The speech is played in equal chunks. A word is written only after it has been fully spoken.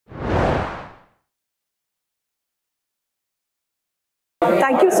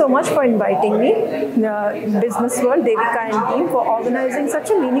Thank you so much for inviting me, Business World, Devika and team, for organizing such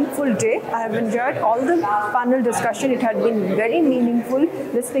a meaningful day. I have enjoyed all the panel discussion. It had been very meaningful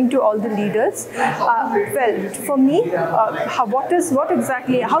listening to all the leaders. Well, for me, how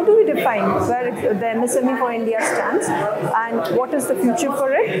do we define where the MSME for India stands and what is the future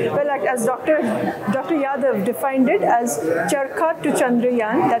for it? Well, as Dr. Yadav defined it as Charkha to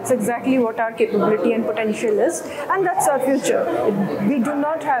Chandrayaan, that's exactly what our capability and potential is, and that's our future. We do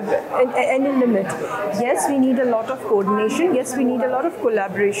not have any limit. Yes, we need a lot of coordination. Yes, we need a lot of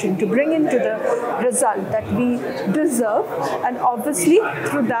collaboration to bring into the result that we deserve. And obviously,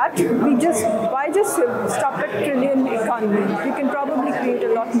 through that, why just stop at trillion economy? We can probably create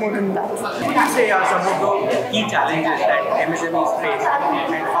a lot more than that. What would you say are some of the key challenges that MSMEs face,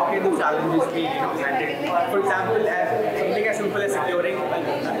 and how can those challenges be implemented? For example, something as simple as securing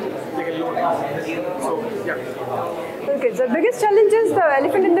like a loan. So, yeah. Okay, so the biggest challenge is the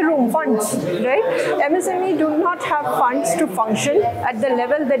elephant in the room, funds, right? MSME do not have funds to function at the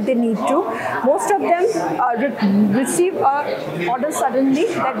level that they need to. Most of them receive an order suddenly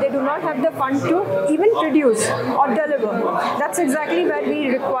that they do not have the fund to even produce or deliver. That's exactly where we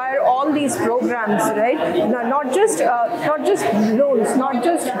require all these programs, right? Not just loans, not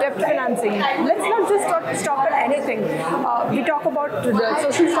just debt financing. Let's not just stop at anything. We talk about the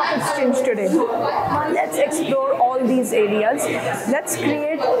social stock exchange today. Let's explore all these areas. Let's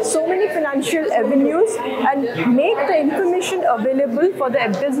create so many financial avenues and make the information available for the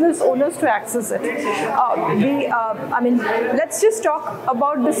business owners to access it. Let's just talk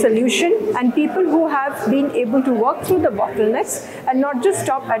about the solution and people who have been able to work through the bottlenecks and not just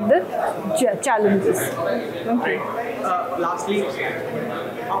stop at the challenges. Great. Lastly,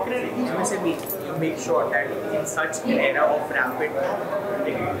 how can an MSME make sure that in such an era of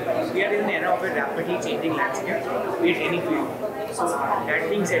we are in an era of a rapidly changing landscape in any field. So that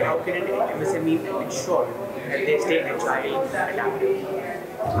being said, how can an MSME ensure that they stay agile and adaptive?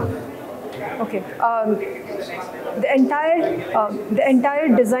 Okay, the entire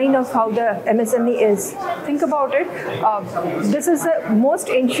design of how the MSME is. Think about it. This is the most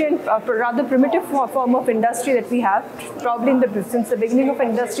ancient, rather primitive form of industry that we have. Probably since the beginning of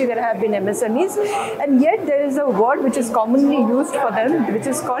industry, there have been MSMEs, and yet there is a word which is commonly used for them, which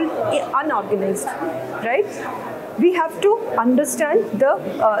is called unorganized. Right? We have to understand the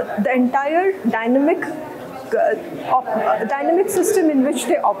entire dynamic system in which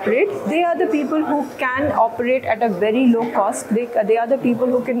they operate. They are the people who can operate at a very low cost. They are the people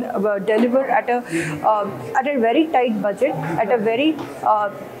who can deliver at a very tight budget, at a very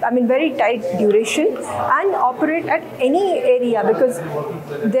tight duration, and operate at any area, because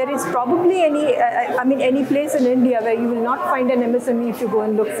there is probably any place in India where you will not find an MSME if you go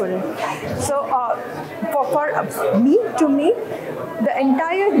and look for it. So to me, the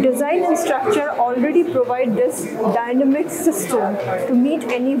entire design and structure already provide this dynamic system to meet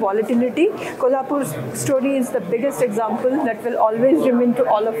any volatility. Kolhapur's story is the biggest example that will always remain to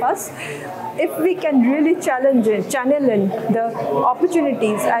all of us. If we can really channel in the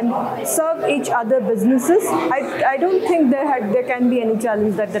opportunities and serve each other businesses, I don't think there can be any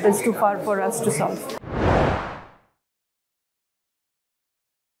challenge that is too far for us to solve.